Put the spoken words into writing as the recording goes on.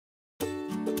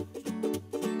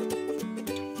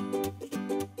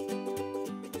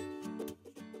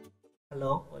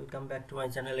Hello, welcome back to my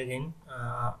channel again.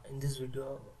 In this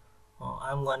video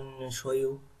I'm going to show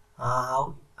you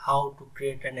how to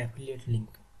create an affiliate link.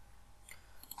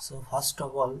 So first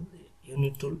of all, you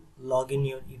need to log in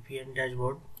your EPN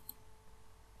dashboard.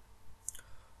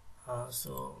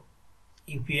 So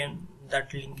EPN,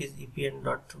 that link is epn.bz/en.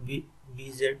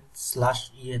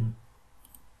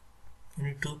 You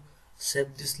need to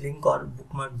save this link or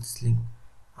bookmark this link.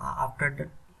 After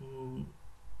that,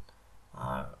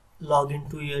 log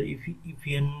into your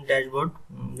EPN dashboard,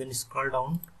 then scroll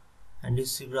down and you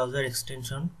see browser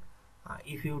extension.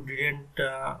 If you didn't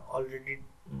already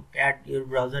add your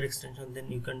browser extension,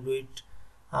 then you can do it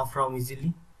from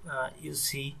easily. You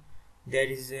see there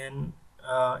is an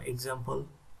example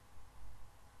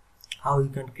how you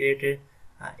can create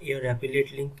your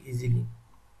affiliate link easily.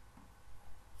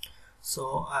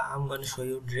 So I'm going to show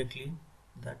you directly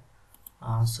that.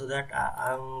 So that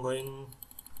I'm going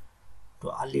to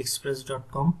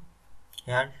Aliexpress.com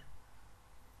here,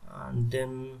 and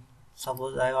then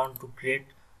suppose I want to create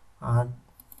I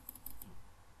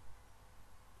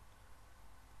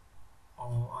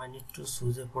need to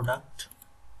choose a product.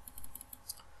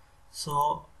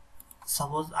 So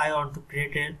suppose I want to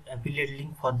create an affiliate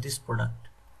link for this product.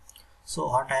 So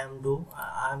what I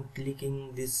am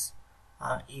clicking this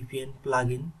EPN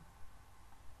plugin,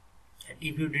 and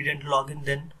if you didn't log in,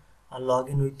 then log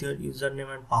in with your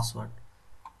username and password.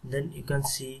 Then you can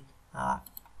see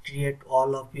create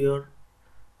all of your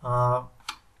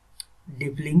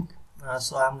deep link.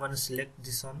 So I'm going to select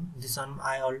this one.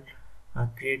 I all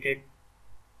created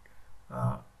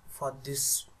for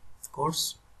this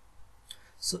course.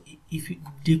 So if you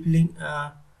deep link,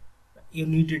 you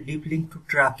need a deep link to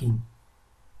tracking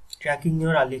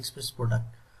your Aliexpress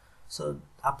product. So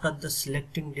after the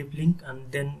selecting deep link,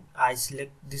 and then I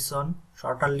select this one,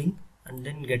 shorter link, and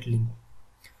then get link.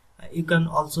 You can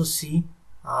also see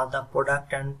the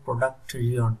product and product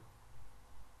region.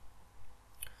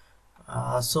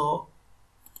 So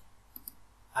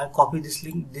I copy this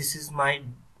link. This is my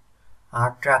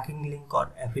tracking link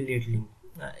or affiliate link.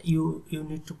 You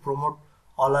need to promote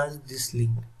always this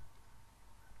link.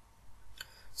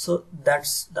 So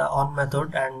that's the on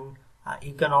method, and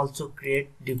you can also create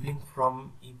deep link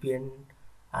from EPN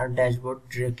dashboard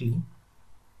directly.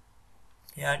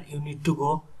 Here you need to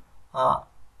go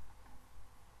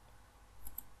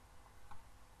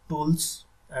tools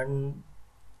and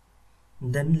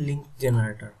then link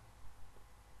generator.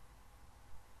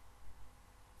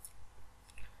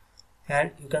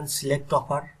 Here you can select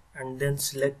offer and then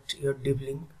select your deep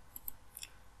link.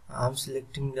 I'm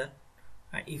selecting that.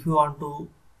 If you want to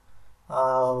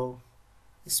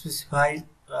specify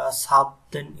sub,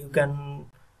 then you can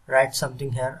write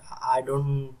something here. I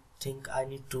don't think I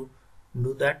need to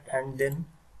do that, and then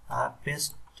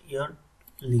paste your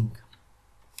link.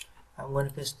 I'm going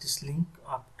to paste this link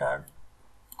after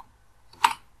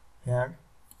here,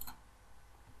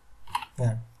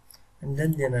 and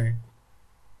then generate.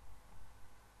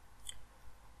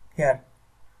 Here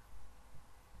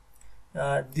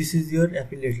this is your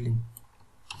affiliate link.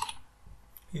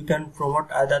 You can promote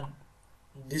either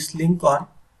this link or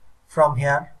from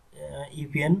here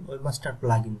EPN webmaster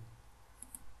plugin.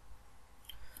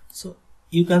 So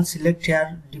you can select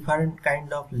here different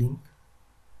kind of link.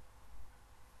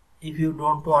 If you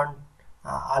don't want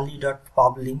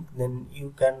ali.pub link, then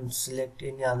you can select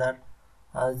any other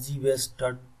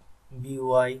gbase.by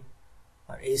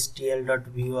or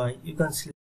stl.by. You can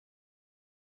select.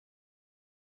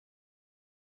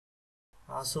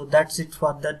 So that's it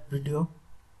for that video.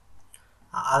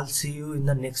 I'll see you in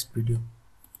the next video.